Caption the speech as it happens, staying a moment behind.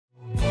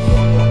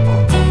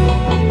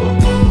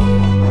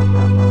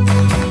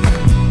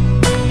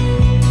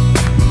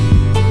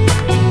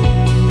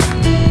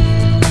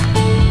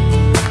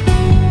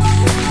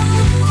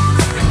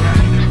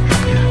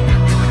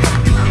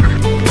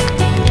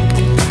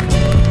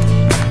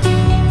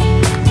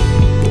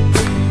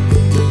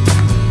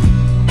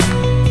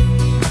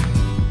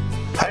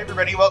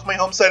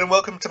Homestead, and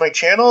welcome to my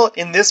channel.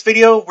 In this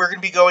video, we're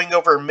going to be going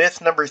over myth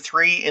number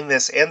 3 in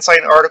this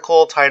Ensign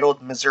article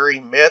titled Missouri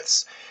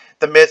Myths.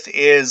 The myth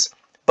is,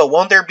 but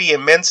won't there be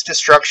immense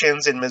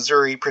destructions in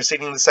Missouri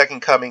preceding the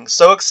second coming,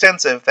 so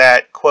extensive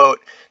that,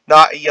 quote,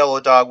 not a yellow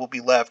dog will be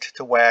left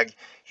to wag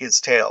his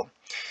tail.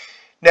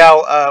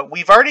 Now,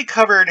 we've already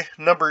covered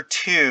number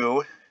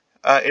 2,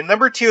 and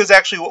number 2 is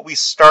actually what we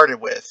started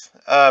with.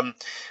 The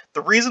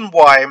reason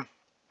why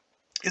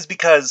is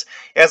because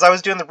as I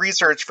was doing the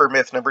research for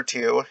myth number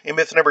 2, and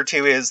myth number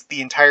 2 is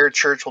the entire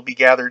church will be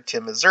gathered to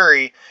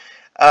Missouri.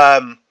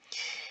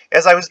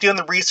 As I was doing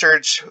the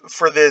research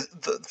for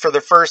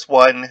the first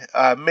one,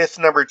 myth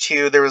number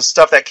 2, there was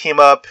stuff that came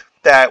up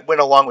that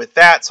went along with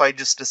that, so I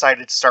just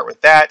decided to start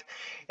with that.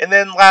 And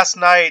then last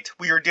night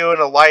we were doing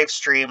a live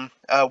stream.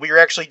 We were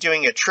actually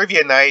doing a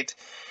trivia night,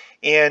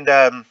 and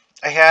I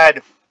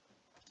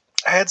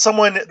had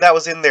someone that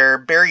was in there,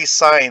 Barry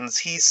Signs.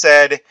 He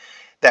said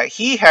that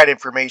he had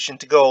information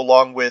to go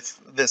along with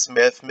this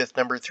myth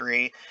number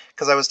 3,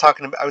 because I was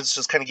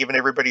just kind of giving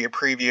everybody a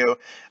preview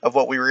of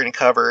what we were going to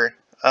cover.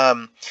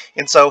 And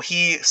so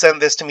he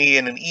sent this to me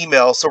in an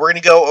email. So we're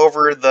going to go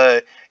over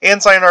the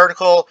Ensign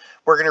article.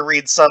 We're going to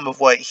read some of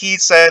what he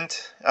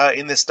sent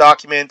in this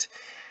document.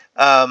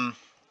 And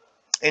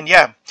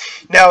yeah,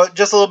 now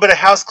just a little bit of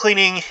house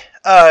cleaning.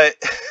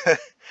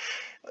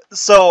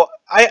 So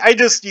I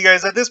just, you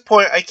guys, at this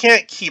point, I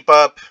can't keep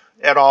up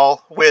at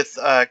all with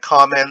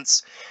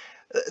comments.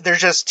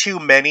 There's just too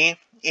many,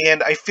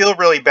 and I feel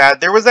really bad.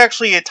 There was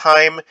actually a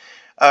time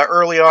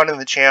early on in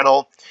the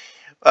channel,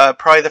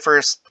 probably the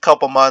first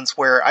couple months,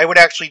 where I would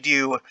actually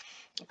do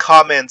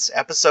comments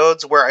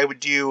episodes where I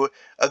would do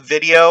a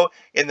video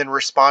and then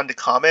respond to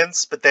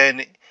comments, but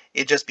then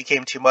it just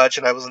became too much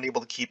and I wasn't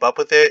able to keep up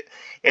with it.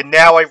 And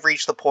now I've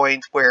reached the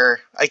point where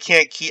I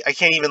can't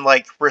even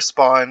like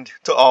respond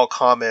to all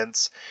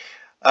comments.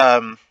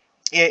 And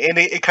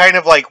it kind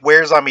of like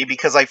wears on me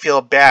because I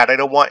feel bad. I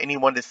don't want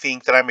anyone to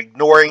think that I'm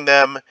ignoring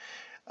them.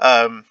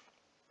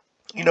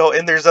 You know,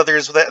 and there's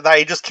others that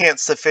I just can't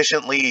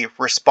sufficiently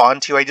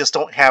respond to. I just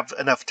don't have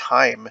enough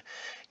time,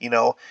 you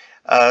know.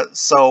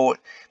 So,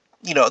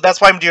 you know, that's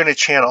why I'm doing a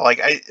channel.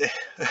 Like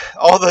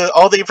all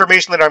the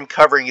information that I'm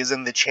covering is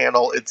in the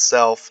channel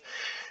itself.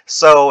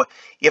 So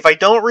if I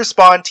don't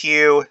respond to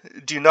you,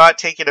 do not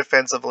take it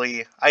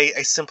offensively.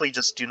 I simply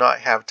just do not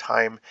have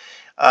time.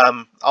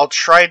 I'll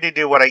try to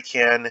do what I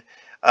can.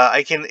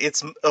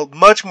 It's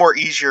much more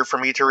easier for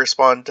me to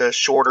respond to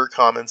shorter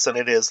comments than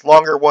it is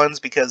longer ones,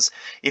 because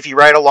if you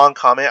write a long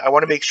comment, I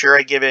want to make sure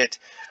I give it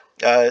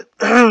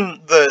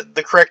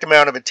the correct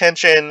amount of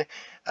attention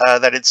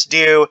that it's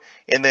due,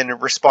 and then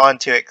respond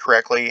to it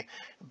correctly.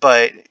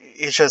 But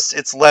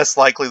it's less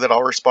likely that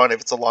I'll respond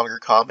if it's a longer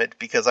comment,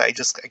 because I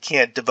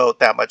can't devote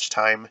that much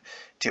time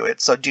to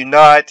it. So do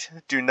not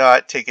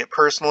take it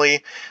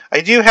personally. I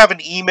do have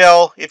an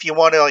email if you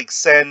want to like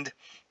send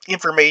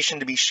information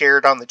to be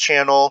shared on the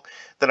channel,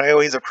 then I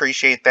always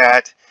appreciate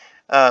that.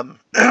 But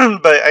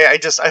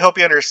I hope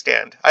you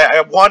understand.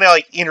 I want to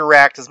like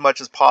interact as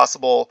much as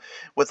possible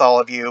with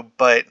all of you,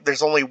 but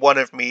there's only one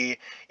of me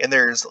and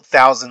there's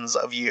thousands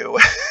of you.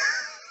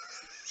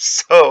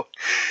 So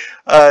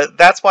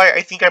that's why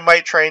I think I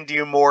might try and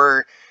do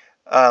more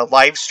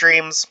live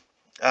streams.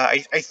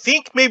 I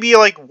think maybe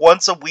like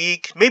once a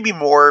week, maybe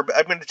more.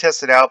 I'm going to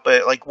test it out,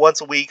 but like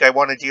once a week I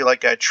want to do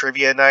like a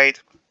trivia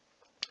night.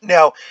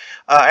 Now,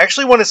 I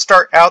actually want to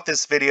start out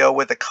this video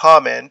with a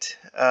comment,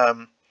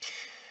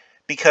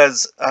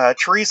 because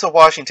Teresa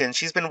Washington,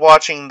 she's been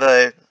watching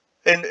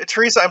and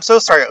Teresa, I'm so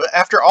sorry,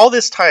 after all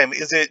this time,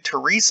 is it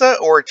Teresa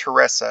or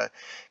Teresa?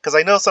 Because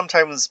I know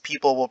sometimes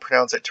people will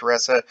pronounce it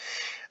Teresa,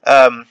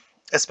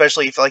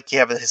 especially if like you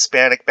have a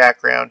Hispanic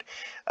background.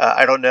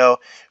 I don't know.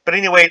 But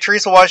anyway,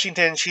 Teresa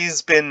Washington,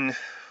 she's been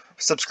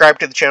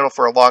subscribed to the channel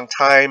for a long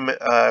time,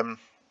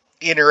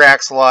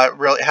 interacts a lot,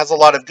 really has a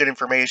lot of good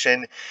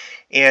information,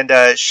 and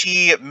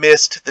she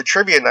missed the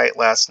trivia night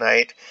last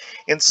night.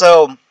 And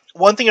so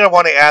one thing I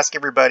want to ask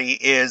everybody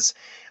is,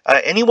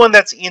 anyone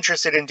that's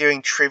interested in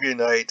doing trivia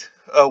night,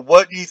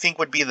 what do you think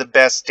would be the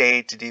best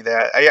day to do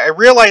that? I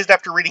realized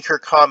after reading her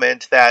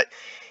comment that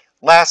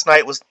last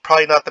night was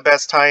probably not the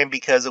best time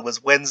because it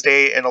was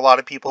Wednesday and a lot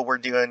of people were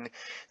doing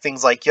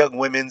things like young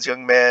women's,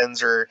 young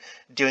men's, or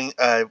doing,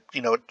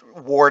 you know,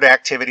 ward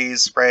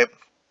activities, right?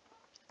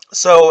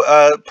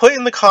 So put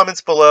in the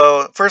comments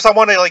below. First, I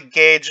want to like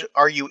gauge,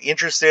 are you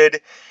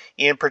interested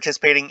in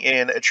participating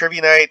in a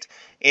trivia night,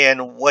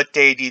 and what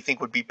day do you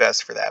think would be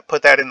best for that?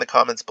 Put that in the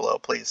comments below,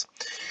 please.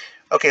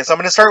 Okay, so I'm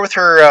going to start with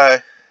her.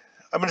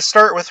 I'm going to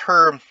start with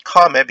her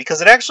comment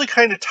because it actually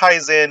kind of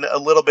ties in a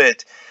little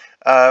bit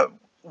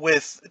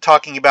with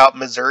talking about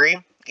Missouri,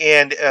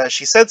 and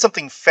she said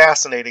something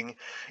fascinating,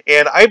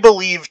 and I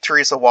believe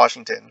Teresa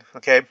Washington.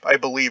 Okay, I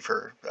believe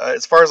her.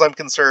 As far as I'm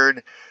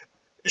concerned,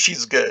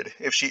 she's good.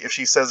 If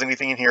she says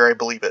anything in here, I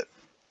believe it.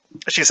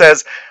 She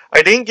says,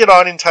 "I didn't get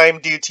on in time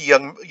due to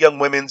young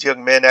women's,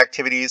 young men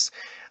activities.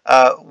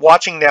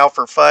 Watching now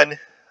for fun.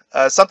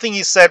 Something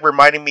you said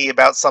reminded me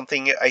about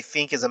something I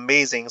think is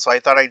amazing, so I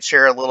thought I'd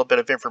share a little bit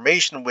of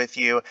information with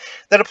you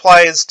that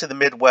applies to the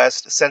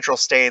Midwest, Central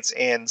states,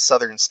 and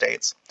Southern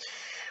states.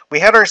 We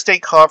had our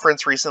state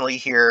conference recently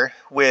here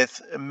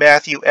with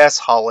Matthew S.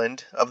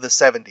 Holland of the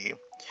 70.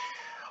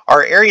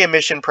 Our area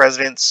mission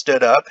president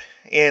stood up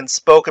and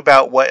spoke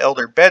about what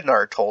Elder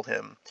Bednar told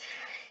him.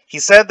 He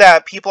said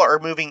that people are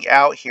moving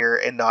out here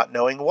and not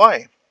knowing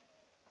why.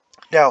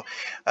 Now,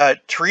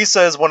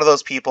 Teresa is one of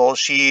those people.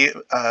 She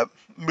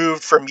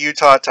moved from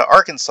Utah to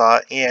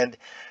Arkansas, and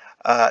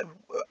uh,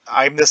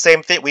 I'm the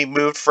same thing. We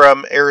moved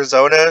from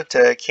Arizona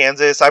to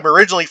Kansas. I'm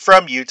originally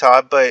from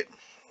Utah, but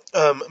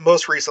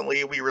most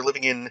recently we were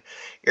living in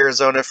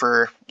Arizona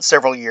for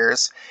several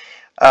years.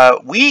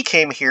 We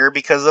came here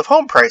because of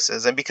home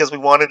prices and because we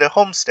wanted a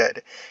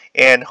homestead.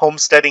 And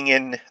homesteading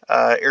in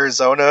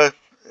Arizona,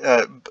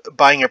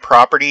 buying a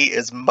property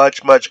is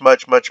much, much,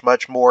 much, much,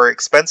 much more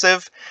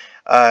expensive.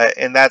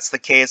 And that's the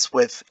case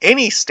with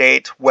any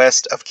state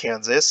west of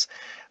Kansas.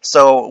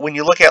 So when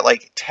you look at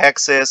like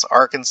Texas,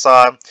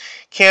 Arkansas,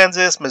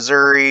 Kansas,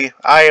 Missouri,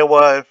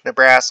 Iowa,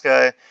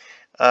 Nebraska,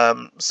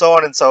 so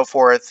on and so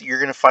forth, you're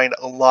going to find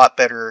a lot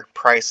better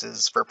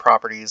prices for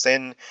properties.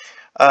 And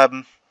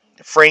um,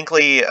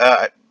 frankly,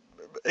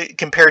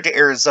 compared to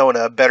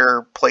Arizona,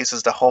 better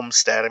places to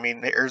homestead. I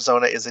mean,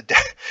 Arizona is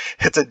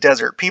it's a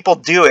desert. People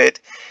do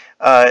it.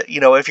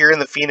 If you're in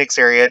the Phoenix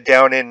area,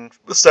 down in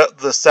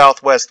the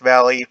Southwest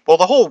Valley, well,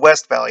 the whole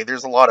West Valley,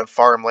 there's a lot of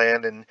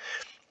farmland and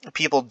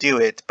people do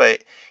it,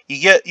 but you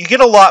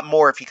get a lot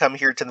more if you come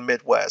here to the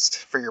Midwest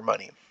for your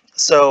money.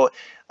 So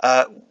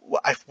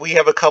we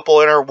have a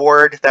couple in our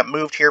ward that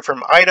moved here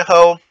from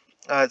Idaho.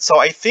 So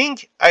I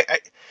think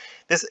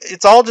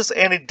it's all just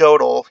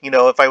anecdotal,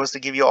 if I was to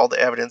give you all the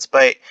evidence,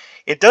 but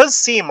it does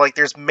seem like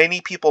there's many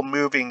people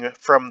moving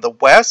from the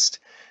West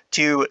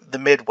to the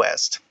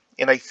Midwest.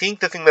 And I think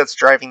the thing that's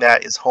driving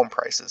that is home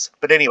prices.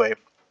 But anyway,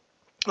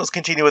 let's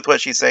continue with what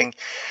she's saying.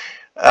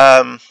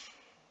 Um,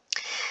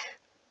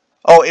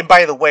 oh, and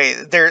by the way,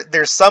 there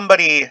was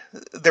somebody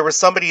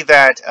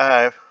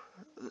that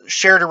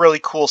shared a really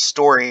cool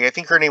story. I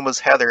think her name was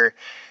Heather.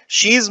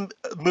 She's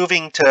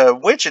moving to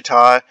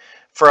Wichita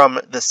from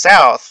the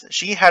South.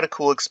 She had a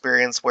cool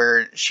experience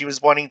where she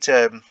was wanting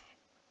to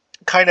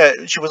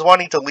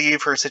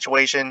leave her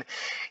situation,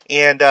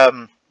 and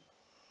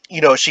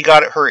she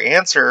got her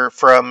answer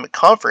from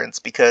conference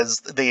because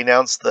they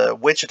announced the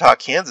Wichita,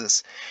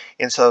 Kansas,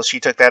 and so she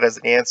took that as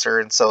an answer,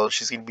 and so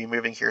she's going to be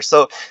moving here.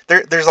 So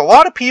there's a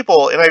lot of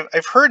people, and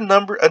I've heard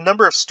a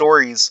number of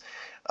stories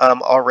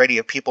already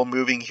of people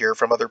moving here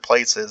from other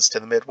places to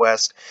the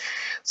Midwest.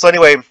 So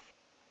anyway,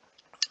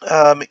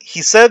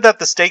 he said that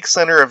the stake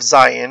center of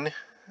Zion,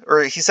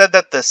 or he said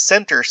that the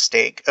center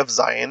stake of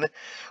Zion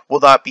will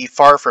not be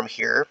far from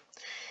here.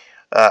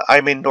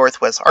 I'm in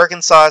northwest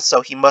Arkansas,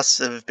 so he must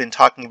have been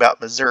talking about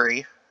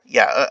Missouri.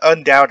 Yeah,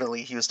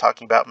 undoubtedly he was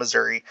talking about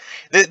Missouri.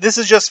 This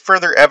is just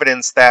further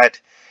evidence that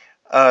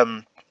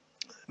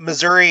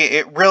Missouri,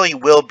 it really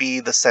will be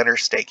the center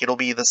stake. It'll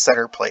be the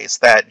center place.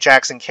 That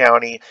Jackson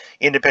County,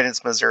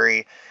 Independence,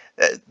 Missouri,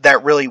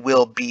 that really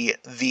will be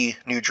the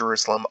New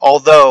Jerusalem.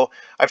 Although,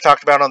 I've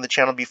talked about on the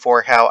channel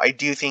before how I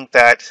do think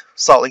that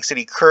Salt Lake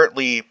City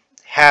currently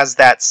has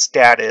that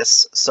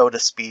status, so to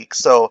speak.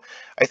 So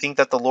I think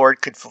that the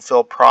Lord could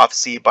fulfill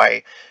prophecy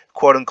by,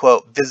 quote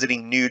unquote,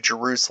 visiting New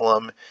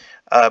Jerusalem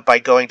by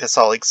going to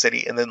Salt Lake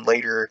City, and then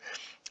later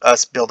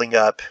us building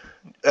up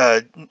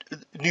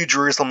New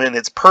Jerusalem in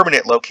its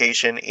permanent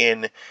location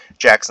in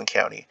Jackson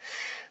County.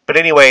 But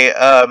anyway,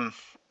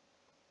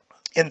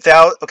 in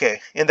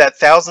that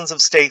thousands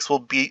of stakes will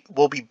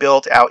be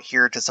built out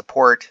here to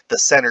support the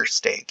center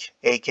stake,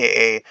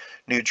 aka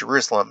New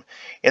Jerusalem,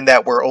 and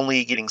that we're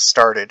only getting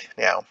started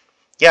now.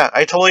 Yeah,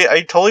 I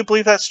totally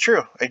believe that's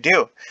true. I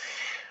do.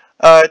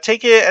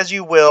 Take it as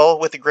you will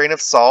with a grain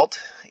of salt,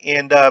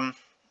 and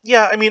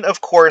yeah, I mean,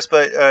 of course,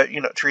 but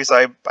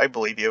Teresa, I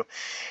believe you.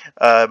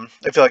 I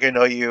feel like I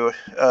know you.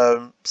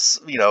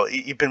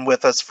 You've been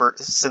with us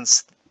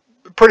since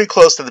pretty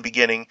close to the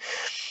beginning.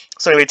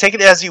 So anyway, take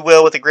it as you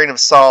will with a grain of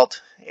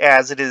salt,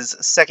 as it is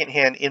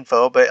secondhand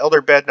info, but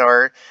Elder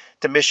Bednar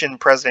to Mission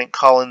President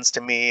Collins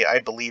to me, I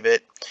believe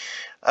it.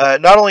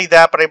 Not only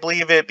that, but I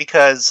believe it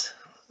because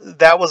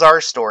that was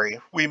our story.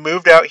 We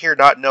moved out here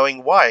not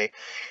knowing why,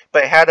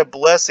 but had a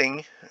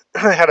blessing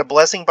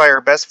by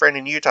our best friend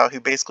in Utah who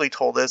basically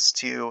told us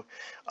to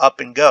up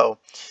and go.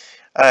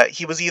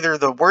 He was either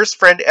the worst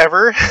friend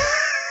ever,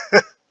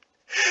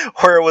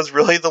 or it was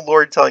really the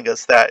Lord telling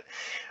us that.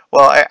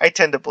 Well, I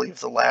tend to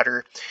believe the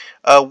latter.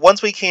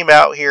 Once we came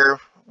out here,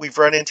 we've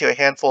run into a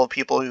handful of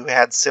people who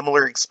had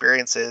similar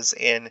experiences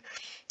and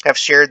have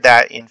shared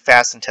that in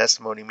Fast and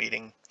Testimony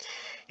meeting.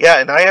 Yeah,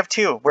 and I have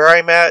too. Where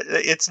I'm at,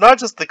 it's not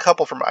just the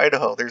couple from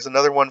Idaho. There's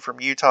another one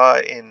from Utah,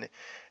 and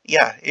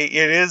yeah, it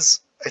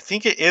is. I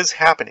think it is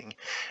happening.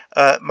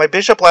 My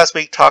bishop last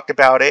week talked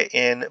about it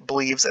and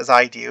believes, as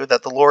I do,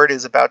 that the Lord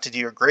is about to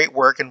do a great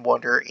work and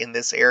wonder in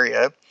this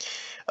area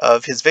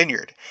of his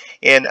vineyard.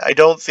 And I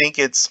don't think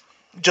it's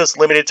just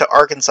limited to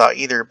Arkansas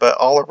either, but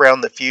all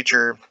around the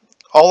future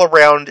all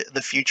around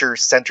the future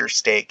center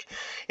stake.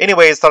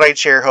 Anyways, thought I'd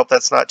share. Hope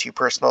that's not too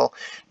personal.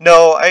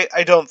 No,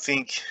 I don't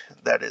think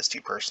that is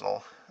too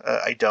personal.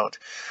 I don't.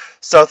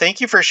 So thank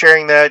you for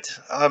sharing that.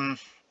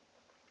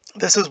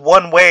 This is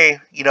one way,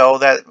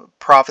 that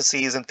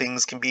prophecies and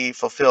things can be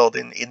fulfilled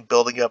in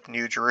building up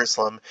New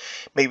Jerusalem.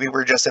 Maybe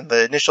we're just in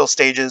the initial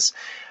stages.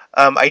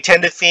 I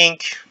tend to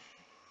think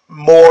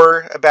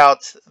more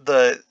about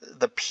the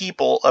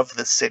people of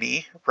the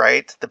city,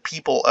 right? The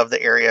people of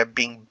the area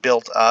being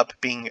built up,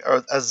 being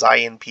a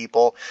Zion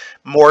people,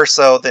 more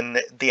so than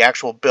the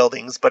actual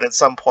buildings. But at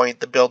some point,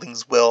 the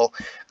buildings will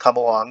come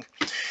along.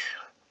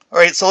 All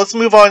right, so let's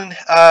move on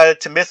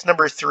to myth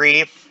number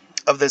 3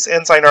 of this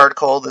Ensign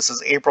article. This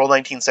is April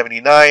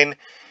 1979.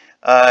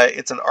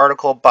 It's an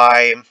article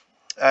by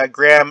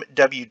Graham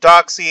W.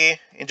 Doxey.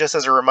 And just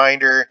as a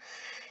reminder,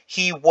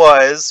 he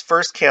was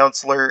first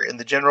counselor in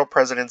the general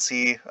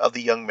presidency of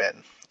the Young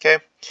Men. Okay?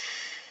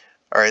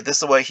 All right,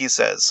 this is what he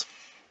says.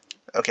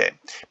 Okay,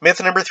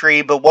 myth number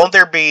 3, but won't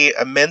there be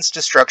immense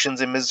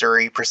destructions in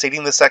Missouri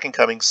preceding the second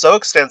coming so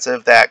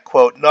extensive that,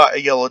 quote, not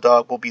a yellow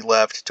dog will be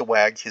left to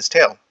wag his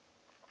tail?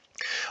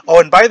 Oh,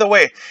 and by the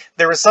way,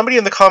 there was somebody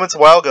in the comments a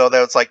while ago that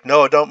was like,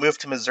 no, don't move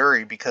to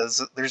Missouri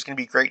because there's going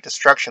to be great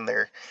destruction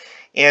there.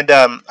 And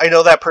I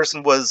know that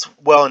person was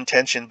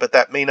well-intentioned, but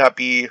that may not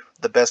be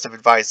the best of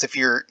advice. If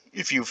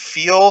you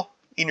feel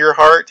in your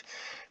heart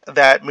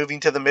that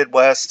moving to the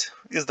Midwest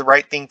is the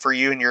right thing for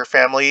you and your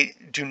family,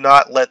 do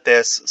not let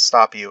this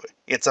stop you.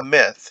 It's a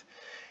myth.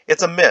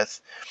 It's a myth.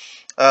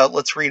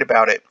 Let's read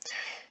about it.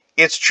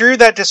 It's true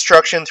that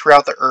destruction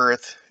throughout the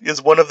earth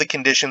is one of the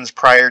conditions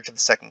prior to the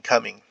second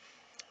coming.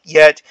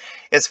 Yet,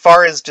 as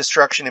far as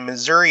destruction in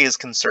Missouri is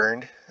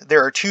concerned,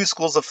 there are 2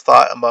 schools of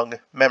thought among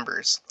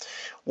members.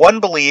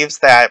 One believes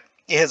that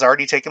it has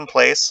already taken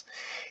place.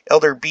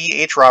 Elder B.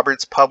 H.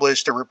 Roberts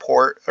published a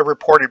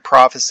reported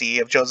prophecy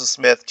of Joseph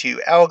Smith to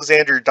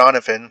Alexander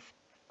Donovan,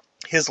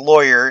 his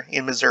lawyer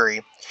in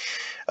Missouri.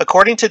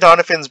 According to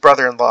Donovan's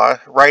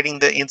brother-in-law, writing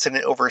the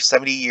incident over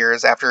 70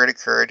 years after it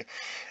occurred,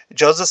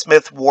 Joseph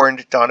Smith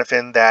warned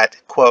Donovan that,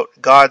 quote,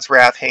 God's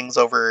wrath hangs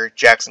over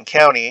Jackson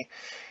County,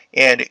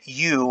 and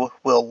you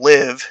will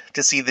live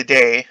to see the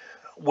day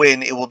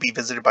when it will be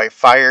visited by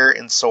fire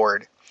and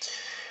sword.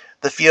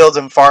 The fields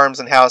and farms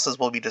and houses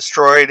will be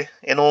destroyed,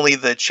 and only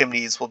the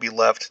chimneys will be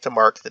left to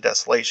mark the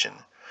desolation.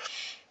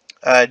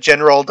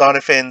 General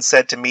Donovan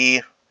said to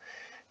me,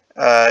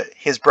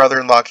 his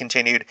brother-in-law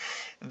continued,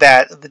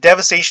 that the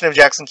devastation of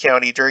Jackson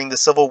County during the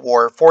Civil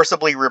War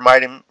forcibly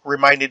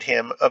reminded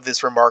him of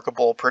this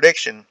remarkable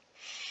prediction.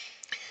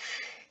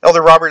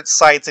 Elder Roberts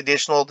cites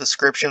additional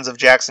descriptions of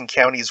Jackson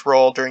County's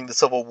role during the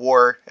Civil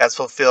War as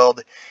fulfillment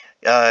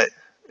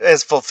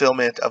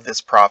of this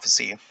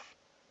prophecy.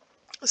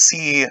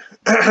 See,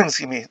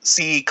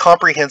 see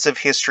comprehensive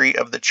history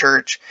of the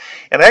church,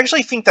 and I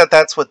actually think that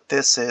that's what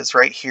this is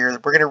right here.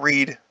 We're going to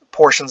read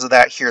portions of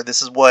that here.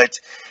 This is what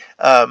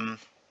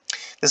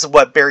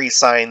Barry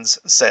Signs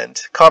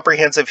sent.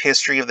 Comprehensive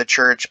History of the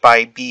Church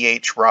by B.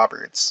 H.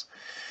 Roberts.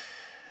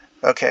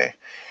 Okay,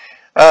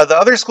 the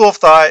other school of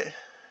thought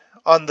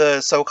on the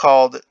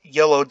so-called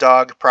yellow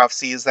dog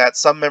prophecy is that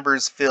some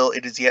members feel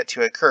it is yet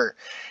to occur.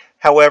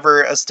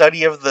 However, a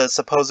study of the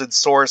supposed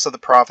source of the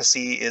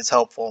prophecy is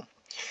helpful.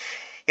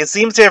 It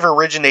seems to have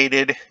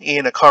originated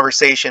in a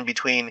conversation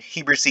between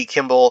Heber C.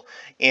 Kimball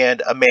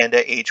and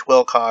Amanda H.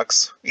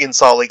 Wilcox in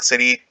Salt Lake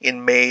City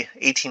in May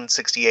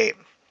 1868.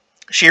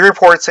 She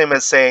reports him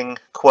as saying,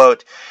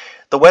 quote,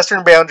 the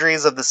western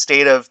boundaries of the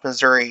state of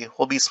Missouri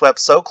will be swept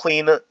so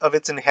clean of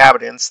its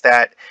inhabitants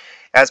that,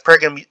 as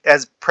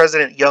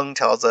President Young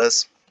tells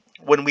us,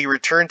 when we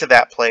return to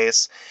that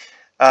place,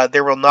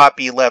 there will not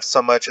be left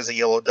so much as a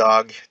yellow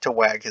dog to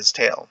wag his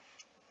tail.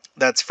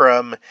 That's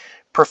from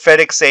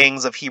Prophetic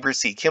Sayings of Heber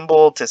C.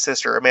 Kimball to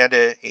Sister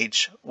Amanda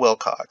H.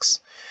 Wilcox,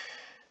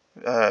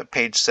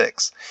 page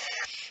 6.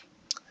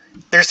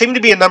 There seem to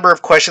be a number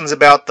of questions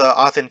about the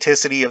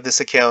authenticity of this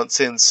account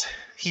since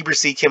Heber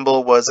C.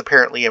 Kimball was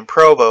apparently in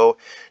Provo,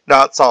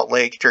 not Salt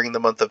Lake, during the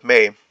month of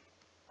May.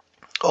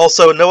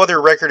 Also, no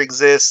other record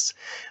exists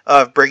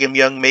of Brigham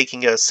Young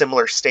making a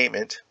similar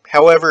statement.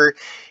 However,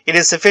 it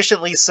is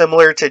sufficiently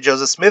similar to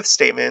Joseph Smith's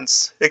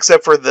statements,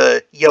 except for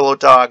the yellow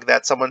dog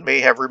that someone may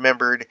have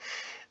remembered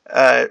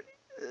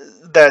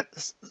that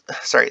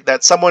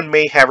someone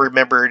may have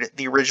remembered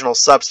the original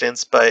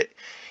substance, but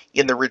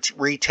in the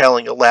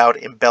retelling allowed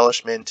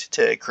embellishment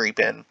to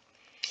creep in.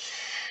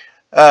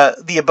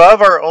 The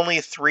above are only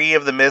 3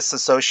 of the myths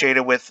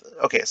associated with...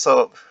 Okay,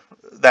 so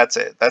that's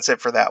it. That's it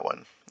for that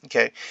one.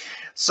 Okay,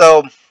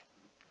 so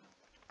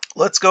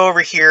let's go over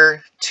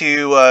here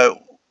to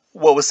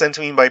what was sent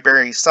to me by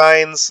Barry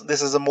Signs.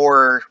 This is a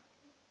more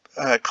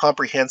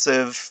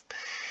comprehensive...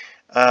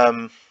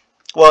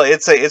 well,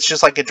 it's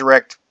just like a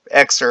direct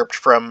excerpt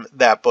from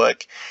that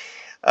book.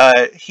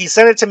 He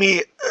sent it to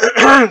me.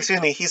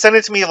 Excuse me. He sent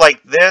it to me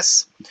like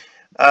this.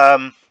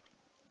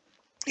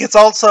 It's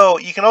also,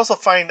 you can also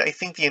find, I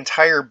think, the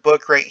entire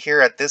book right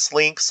here at this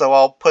link. So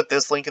I'll put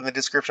this link in the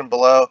description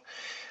below.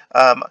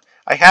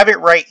 I have it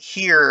right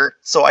here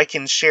so I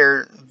can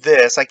share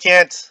this. I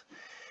can't,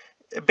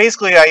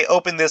 basically I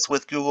open this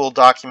with Google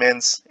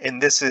Documents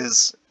and this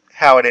is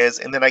how it is,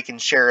 and then I can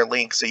share a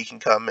link so you can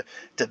come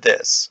to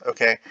this,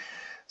 okay?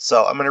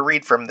 So I'm going to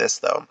read from this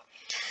though.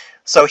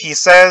 So he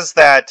says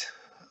that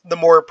the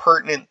more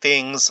pertinent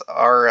things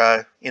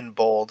are in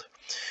bold.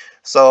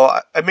 So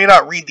I may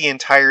not read the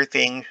entire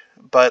thing,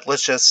 but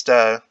let's just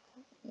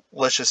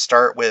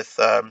start with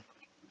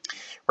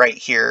right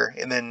here,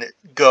 and then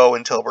go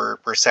until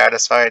we're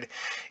satisfied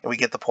and we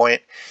get the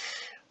point.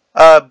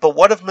 But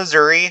what of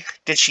Missouri?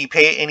 Did she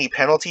pay any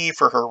penalty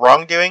for her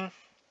wrongdoing?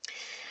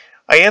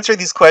 I answer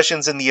these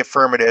questions in the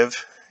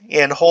affirmative,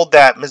 and hold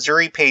that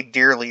Missouri paid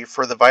dearly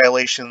for the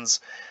violations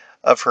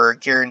of her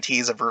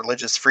guarantees of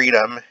religious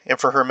freedom, and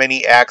for her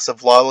many acts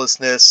of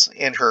lawlessness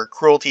and her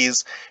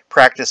cruelties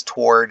practiced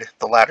toward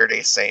the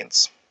Latter-day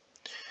Saints.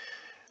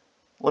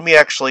 Let me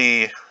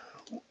actually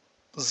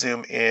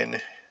zoom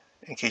in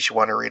case you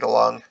want to read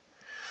along.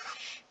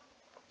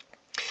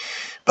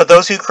 But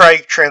those who cry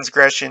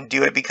transgression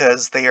do it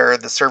because they are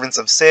the servants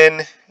of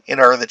sin and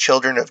are the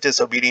children of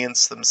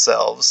disobedience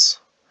themselves.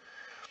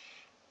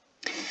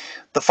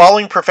 The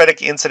following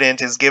prophetic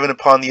incident is given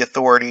upon the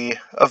authority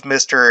of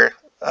Mr.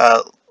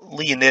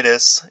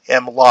 Leonidas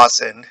M.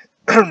 Lawson,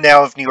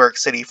 now of New York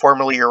City,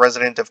 formerly a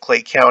resident of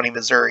Clay County,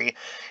 Missouri,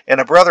 and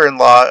a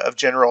brother-in-law of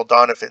General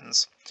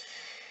Doniphan's.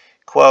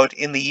 Quote,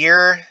 in the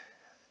year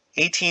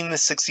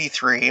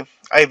 1863,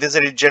 I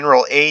visited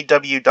General A.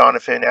 W.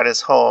 Doniphan at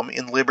his home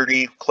in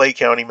Liberty, Clay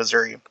County,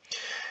 Missouri.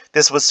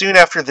 This was soon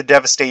after the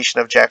devastation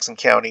of Jackson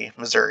County,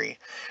 Missouri,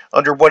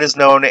 under what is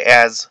known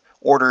as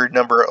Order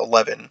Number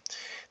 11.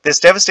 This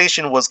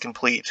devastation was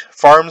complete.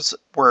 Farms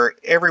were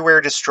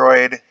everywhere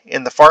destroyed,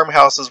 and the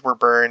farmhouses were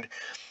burned.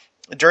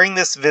 During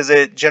this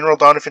visit, General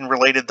Doniphan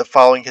related the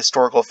following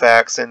historical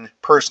facts and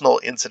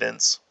personal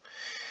incidents.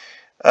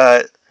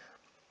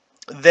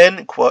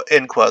 Then, quote,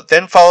 end quote,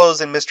 then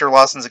follows in Mr.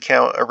 Lawson's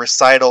account a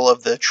recital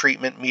of the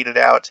treatment meted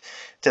out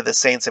to the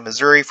Saints in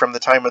Missouri from the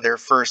time of their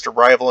first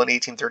arrival in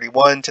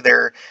 1831 to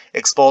their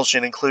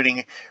expulsion,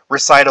 including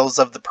recitals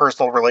of the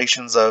personal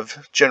relations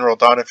of General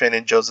Doniphan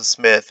and Joseph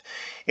Smith,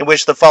 in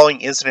which the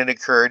following incident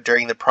occurred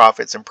during the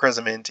prophet's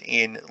imprisonment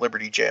in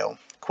Liberty Jail.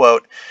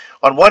 Quote,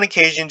 on one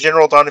occasion,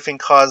 General Doniphan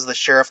caused the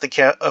sheriff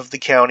of the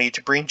county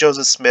to bring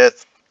Joseph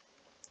Smith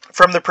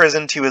from the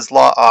prison to his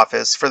law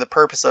office for the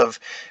purpose of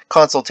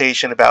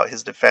consultation about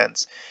his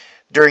defense.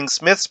 During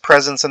Smith's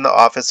presence in the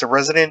office, a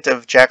resident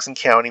of Jackson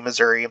County,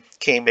 Missouri,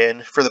 came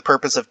in for the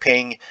purpose of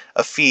paying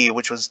a fee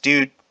which was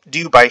due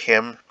by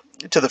him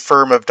to the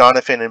firm of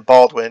Doniphan and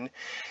Baldwin,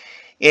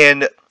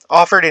 and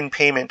offered in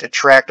payment a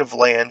tract of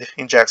land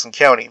in Jackson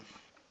County.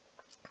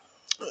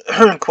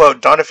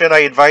 Quote, Doniphan,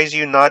 I advise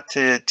you not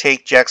to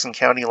take Jackson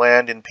County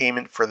land in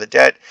payment for the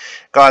debt.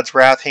 God's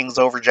wrath hangs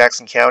over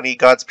Jackson County.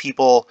 God's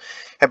people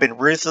have been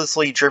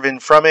ruthlessly driven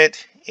from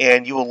it,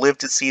 and you will live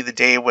to see the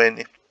day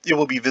when it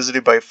will be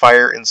visited by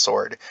fire and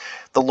sword.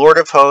 The Lord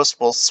of hosts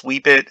will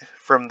sweep it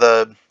from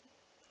the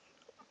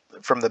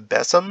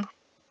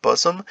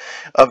bosom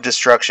of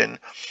destruction.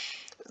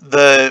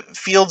 The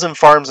fields and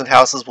farms and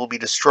houses will be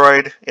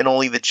destroyed, and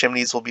only the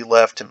chimneys will be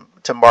left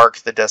to mark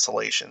the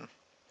desolation.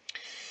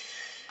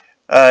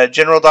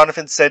 General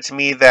Doniphan said to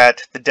me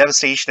that the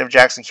devastation of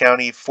Jackson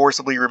County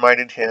forcibly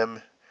reminded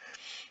him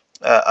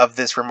of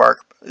this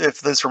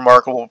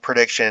remarkable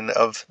prediction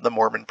of the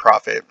Mormon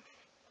prophet.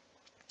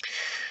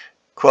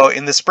 Quote,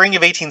 in the spring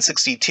of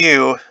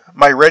 1862,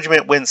 my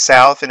regiment went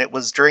south, and it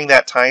was during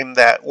that time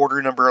that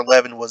Order Number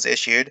 11 was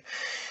issued.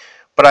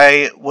 But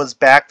I was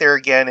back there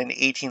again in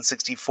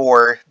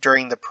 1864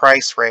 during the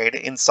Price raid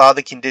and saw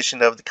the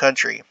condition of the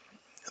country.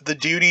 The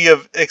duty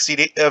of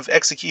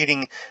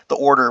executing the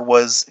order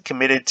was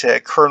committed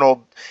to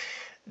Colonel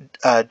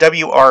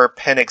W.R.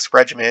 Pennick's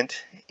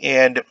regiment,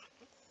 and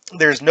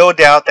there's no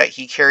doubt that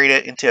he carried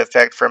it into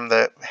effect from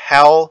the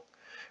Hal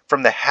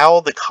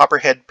the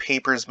Copperhead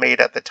papers made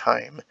at the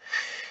time.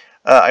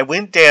 I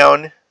went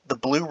down the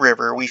Blue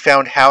River. We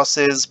found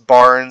houses,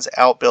 barns,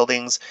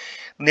 outbuildings,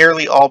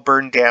 nearly all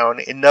burned down,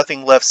 and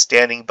nothing left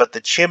standing but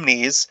the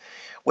chimneys,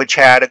 which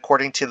had,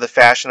 according to the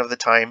fashion of the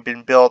time,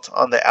 been built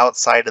on the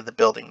outside of the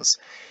buildings.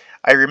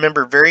 I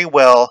remember very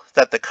well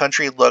that the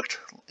country looked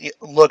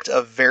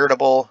a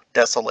veritable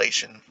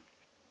desolation.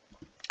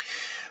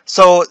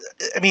 So,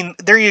 I mean,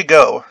 there you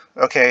go.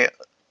 Okay,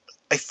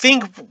 I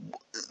think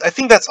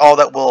that's all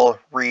that we'll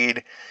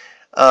read.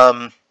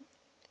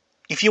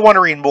 If you want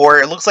to read more,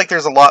 it looks like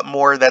there's a lot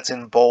more that's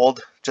in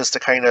bold, just to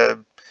kind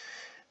of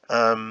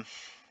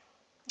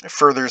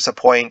further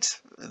support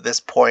this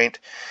point.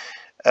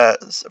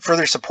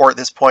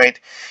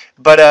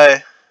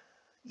 But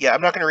yeah,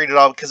 I'm not going to read it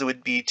all because it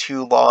would be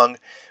too long.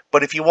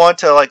 But if you want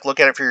to look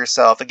at it for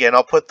yourself, again,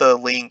 I'll put the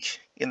link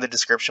in the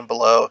description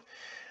below.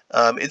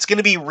 It's going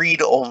to be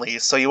read only,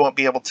 so you won't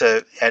be able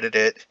to edit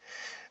it.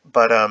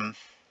 But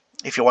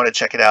if you want to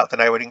check it out,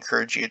 then I would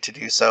encourage you to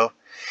do so.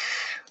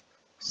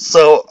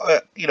 So,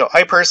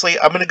 I personally,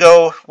 I'm going to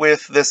go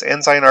with this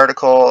Ensign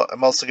article.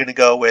 I'm also going to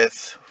go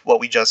with what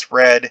we just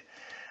read.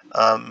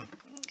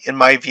 in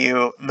my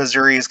view,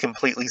 Missouri is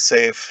completely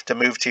safe to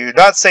move to.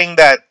 Not saying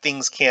that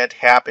things can't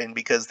happen,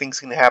 because things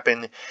can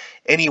happen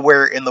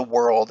anywhere in the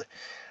world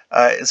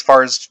as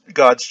far as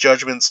God's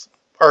judgments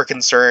are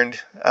concerned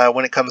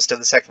when it comes to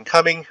the second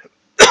coming.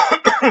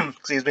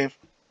 Excuse me.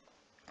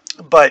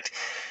 But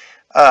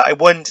I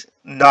wouldn't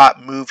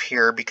not move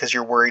here because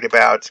you're worried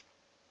about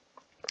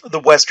the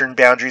western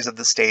boundaries of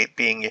the state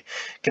being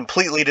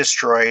completely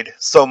destroyed,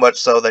 so much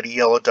so that a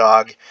yellow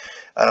dog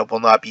will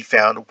not be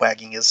found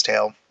wagging his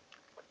tail.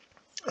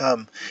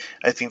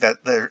 I think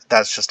that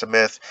that's just a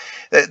myth.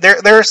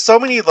 There are so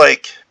many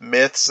like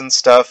myths and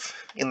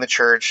stuff in the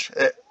church.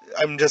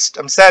 I'm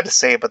sad to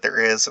say, but there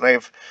is, and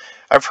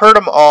I've heard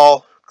them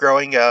all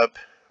growing up.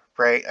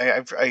 Right,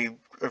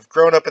 I've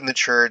grown up in the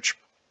church,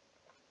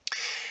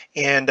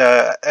 and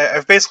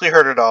I've basically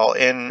heard it all.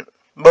 And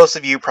most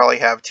of you probably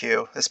have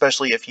too,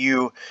 especially if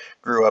you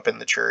grew up in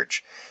the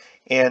church.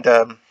 And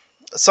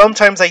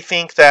sometimes I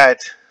think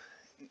that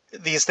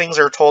these things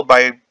are told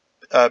by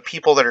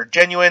people that are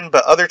genuine,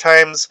 but other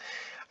times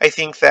I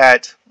think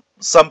that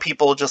some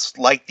people just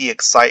like the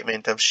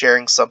excitement of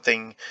sharing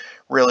something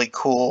really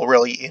cool,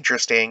 really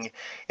interesting,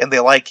 and they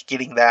like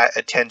getting that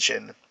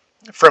attention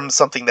from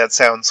something that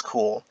sounds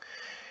cool.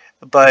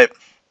 But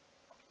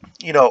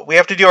you know, we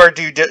have to do our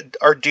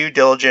due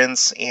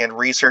diligence and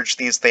research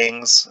these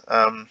things.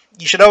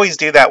 You should always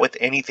do that with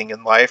anything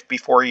in life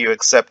before you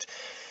accept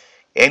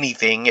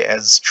anything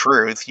as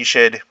truth. You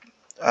should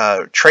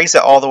trace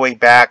it all the way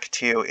back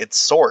to its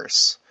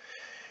source,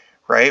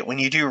 right? When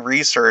you do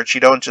research,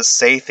 you don't just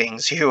say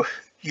things. You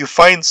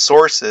find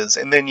sources,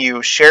 and then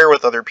you share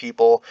with other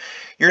people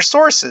your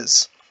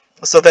sources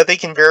so that they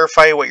can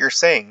verify what you're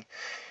saying.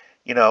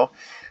 You know,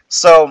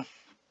 so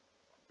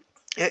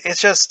it's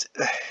just,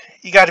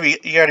 you got to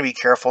be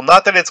careful.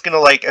 Not that it's going to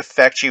like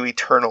affect you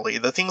eternally.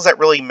 The things that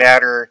really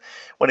matter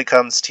when it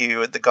comes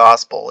to the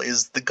gospel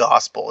is the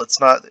gospel. It's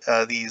not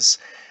these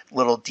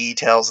little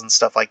details and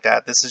stuff like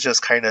that. This is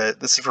just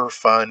this is for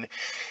fun.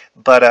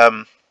 But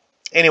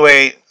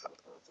anyway,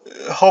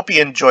 hope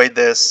you enjoyed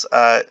this.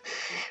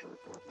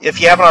 If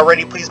you haven't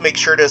already, please make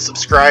sure to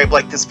subscribe,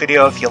 like this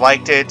video if you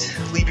liked it.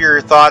 Leave your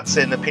thoughts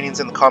and opinions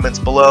in the comments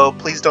below.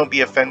 Please don't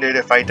be offended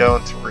if I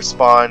don't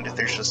respond.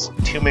 There's just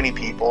too many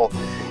people,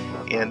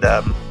 and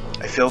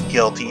I feel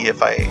guilty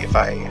if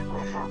I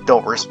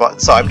don't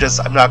respond. So I'm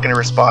not going to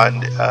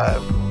respond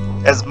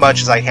as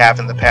much as I have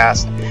in the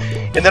past.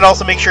 And then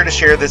also make sure to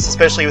share this,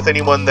 especially with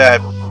anyone that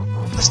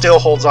still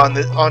holds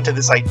onto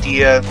this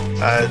idea.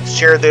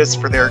 Share this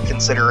for their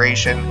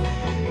consideration,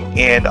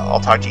 and I'll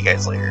talk to you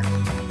guys later.